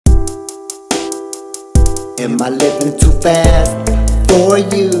Am I living too fast for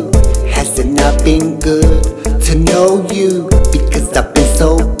you? Has it not been good to know you? Because I've been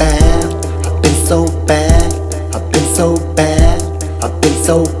so bad, I've been so bad, I've been so bad, I've been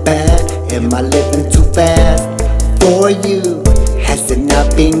so bad. Am I living too fast for you? Has it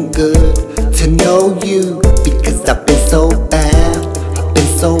not been good to know you? Because I've been so bad, I've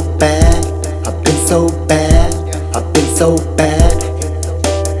been so bad, I've been so bad, I've been so bad.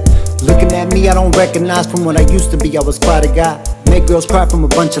 Looking at me, I don't recognize from what I used to be. I was quite a guy, made girls cry from a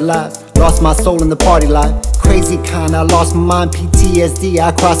bunch of lies. Lost my soul in the party life, crazy kind. I lost my mind, PTSD,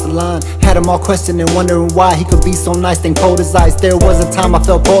 I crossed the line. Had them all questioning, wondering why he could be so nice, then cold as ice. There was a time I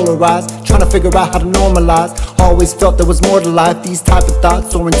felt polarized, trying to figure out how to normalize. Always felt there was more to life. These type of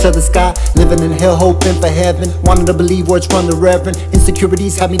thoughts soaring to the sky, living in hell, hoping for heaven. Wanted to believe words from the reverend.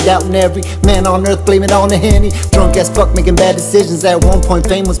 Insecurities had me doubting every man on earth, blaming it on the Henny. Drunk as fuck, making bad decisions. At one point,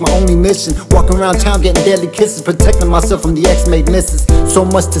 fame was my only mission. Walking around town, getting deadly kisses, protecting myself from the ex-made misses. So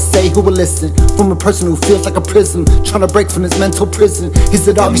much to say, who will listen? From a person who feels like a prism, trying to break from his mental prison. Is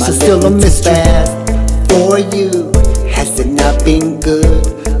it obvious or still a mystery? For you, has it not been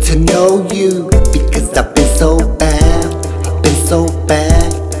good to know you? Because I've been so bad, I've been so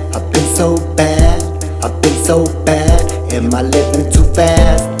bad, I've been so bad, I've been so bad. Am I living too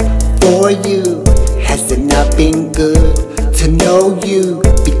fast for you? Has it not been good to know you?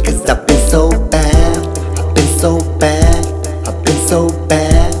 Because I've been so bad, I've been so bad, I've been so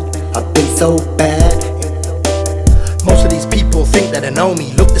bad, I've been so bad. Most of these people think that they know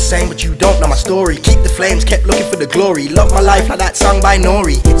me, look the same but you don't know my story. Keep the flames, kept looking for the glory. Love my life like that song by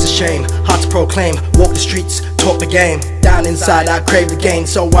Nori. It's a shame, hard to proclaim. Walk the streets, talk the game. Down inside I crave the gain,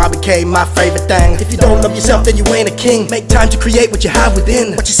 so I became my favorite thing. If you don't love yourself then you ain't a king. Make time to create what you have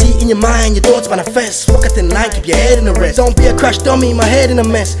within. What you see in your mind, your thoughts manifest. Walk at the night, keep your head in the rest. Don't be a crash dummy, my head in a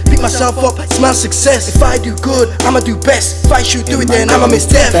mess. Pick myself up, smell success. If I do good, I'ma do best. If I shoot through it then I'ma miss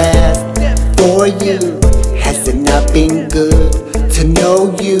death. For you, has it not been good to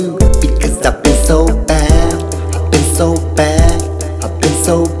know you? Because I've been so bad, I've been so bad, I've been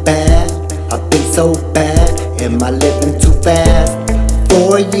so bad, I've been so bad. Am I living too fast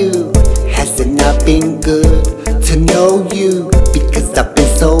for you? Has it not been good to know you? Because I've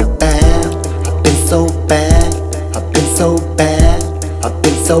been so bad, I've been so bad, I've been so bad, I've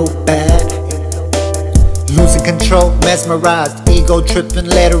been so bad. Losing control, mesmerized, ego tripping,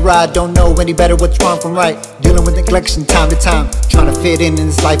 let it ride. Don't know any better what's wrong from right. Dealing with neglection time to time, trying to fit in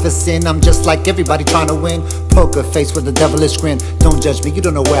this life of sin. I'm just like everybody trying to win. Poker face with a devilish grin. Don't judge me, you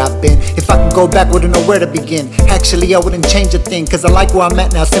don't know where I've been. If I can go back, wouldn't know where to begin. Actually, I wouldn't change a thing, cause I like where I'm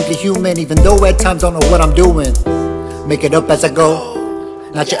at now, simply human. Even though at times I don't know what I'm doing. Make it up as I go,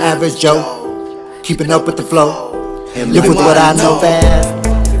 not your average Joe. Keeping up with the flow, and live with what I know. Fast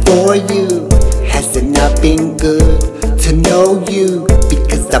for you, has it not been good to know you?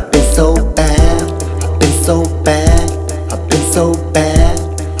 Because I've been so bad, I've been so bad, I've been so bad,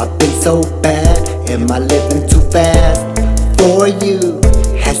 I've been so bad. Am I living too fast